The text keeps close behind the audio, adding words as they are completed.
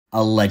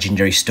A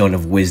legendary stone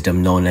of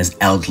wisdom known as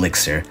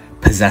Eldlich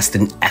possessed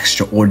an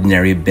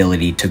extraordinary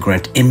ability to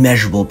grant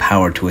immeasurable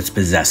power to its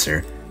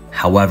possessor.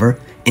 However,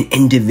 an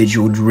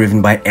individual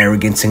driven by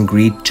arrogance and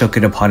greed took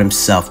it upon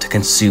himself to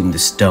consume the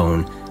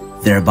stone,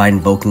 thereby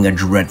invoking a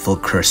dreadful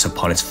curse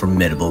upon its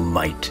formidable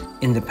might.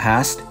 In the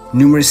past,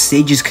 numerous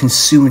sages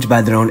consumed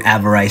by their own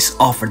avarice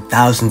offered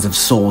thousands of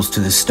souls to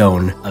the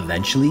stone.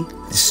 Eventually,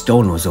 the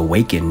stone was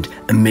awakened,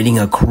 emitting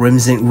a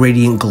crimson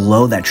radiant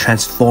glow that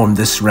transformed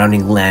the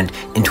surrounding land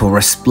into a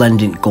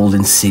resplendent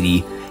golden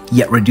city,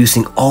 yet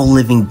reducing all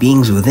living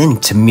beings within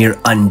to mere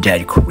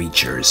undead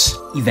creatures.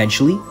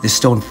 Eventually, the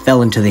stone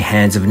fell into the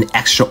hands of an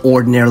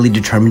extraordinarily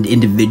determined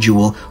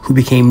individual who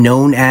became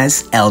known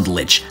as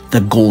Eldlich,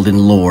 the Golden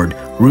Lord,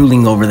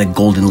 ruling over the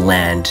Golden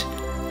Land.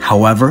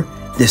 However,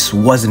 this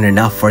wasn't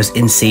enough for his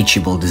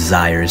insatiable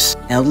desires.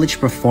 Eldlich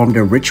performed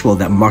a ritual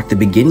that marked the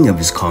beginning of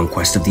his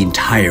conquest of the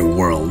entire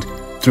world.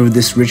 Through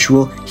this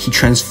ritual, he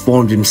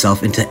transformed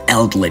himself into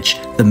Eldlich,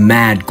 the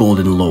Mad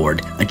Golden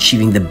Lord,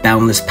 achieving the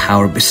boundless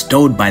power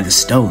bestowed by the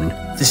stone.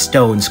 The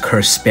stone's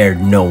curse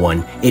spared no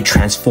one. It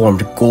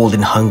transformed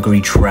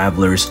golden-hungry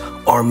travelers,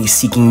 armies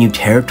seeking new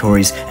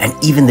territories, and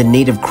even the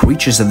native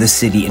creatures of the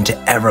city into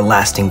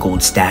everlasting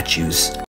gold statues.